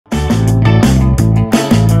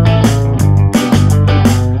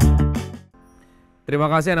Terima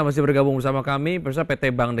kasih Anda masih bergabung bersama kami. Pemirsa,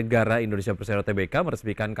 PT Bank Negara Indonesia Persero Tbk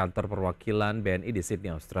meresmikan kantor perwakilan BNI di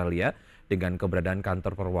Sydney, Australia. Dengan keberadaan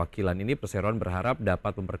kantor perwakilan ini, Persero berharap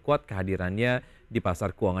dapat memperkuat kehadirannya di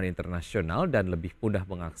pasar keuangan internasional dan lebih mudah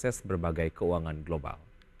mengakses berbagai keuangan global.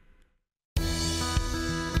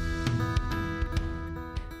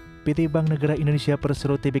 PT Bank Negara Indonesia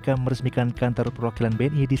Persero Tbk meresmikan kantor perwakilan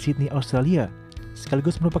BNI di Sydney, Australia.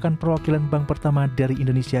 Sekaligus merupakan perwakilan bank pertama dari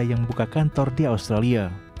Indonesia yang membuka kantor di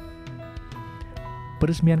Australia.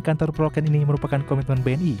 Peresmian kantor perwakilan ini merupakan komitmen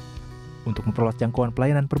BNI untuk memperluas jangkauan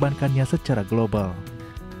pelayanan perbankannya secara global.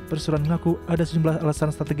 Persero mengaku ada sejumlah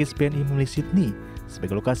alasan strategis BNI memilih Sydney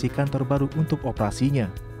sebagai lokasi kantor baru untuk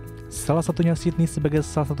operasinya. Salah satunya Sydney sebagai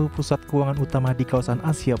salah satu pusat keuangan utama di kawasan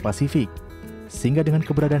Asia Pasifik. Sehingga dengan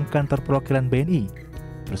keberadaan kantor perwakilan BNI,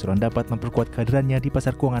 Persero dapat memperkuat kehadirannya di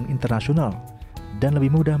pasar keuangan internasional dan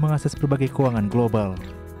lebih mudah mengakses berbagai keuangan global.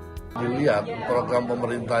 Dilihat program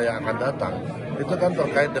pemerintah yang akan datang, itu kan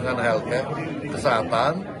terkait dengan healthcare,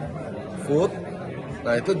 kesehatan, food.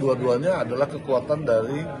 Nah itu dua-duanya adalah kekuatan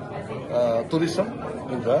dari tourism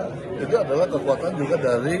juga. Itu adalah kekuatan juga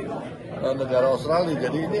dari negara Australia.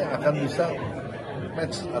 Jadi ini akan bisa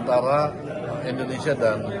match antara Indonesia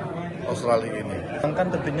dan Australia ini. Bank kan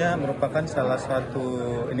tentunya merupakan salah satu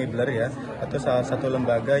enabler ya, atau salah satu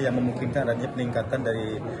lembaga yang memungkinkan adanya peningkatan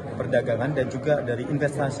dari perdagangan dan juga dari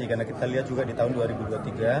investasi. Karena kita lihat juga di tahun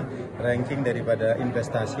 2023 ranking daripada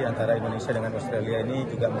investasi antara Indonesia dengan Australia ini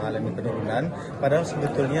juga mengalami penurunan. Padahal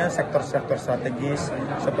sebetulnya sektor-sektor strategis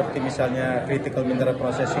seperti misalnya critical mineral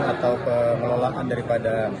processing atau pengelolaan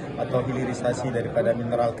daripada atau hilirisasi daripada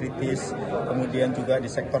mineral kritis, kemudian juga di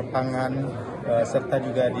sektor pangan, serta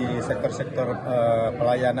juga di sektor-sektor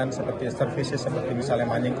pelayanan seperti services seperti misalnya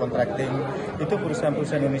mining contracting, itu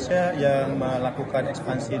perusahaan-perusahaan Indonesia yang melakukan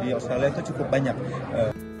ekspansi di Australia itu cukup banyak.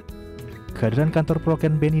 Kehadiran kantor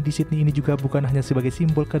perwakilan BNI di Sydney ini juga bukan hanya sebagai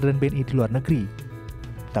simbol kehadiran BNI di luar negeri,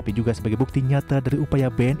 tapi juga sebagai bukti nyata dari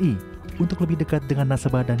upaya BNI untuk lebih dekat dengan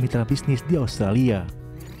nasabah dan mitra bisnis di Australia.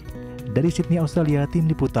 Dari Sydney, Australia,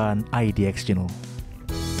 Tim Liputan IDX Channel.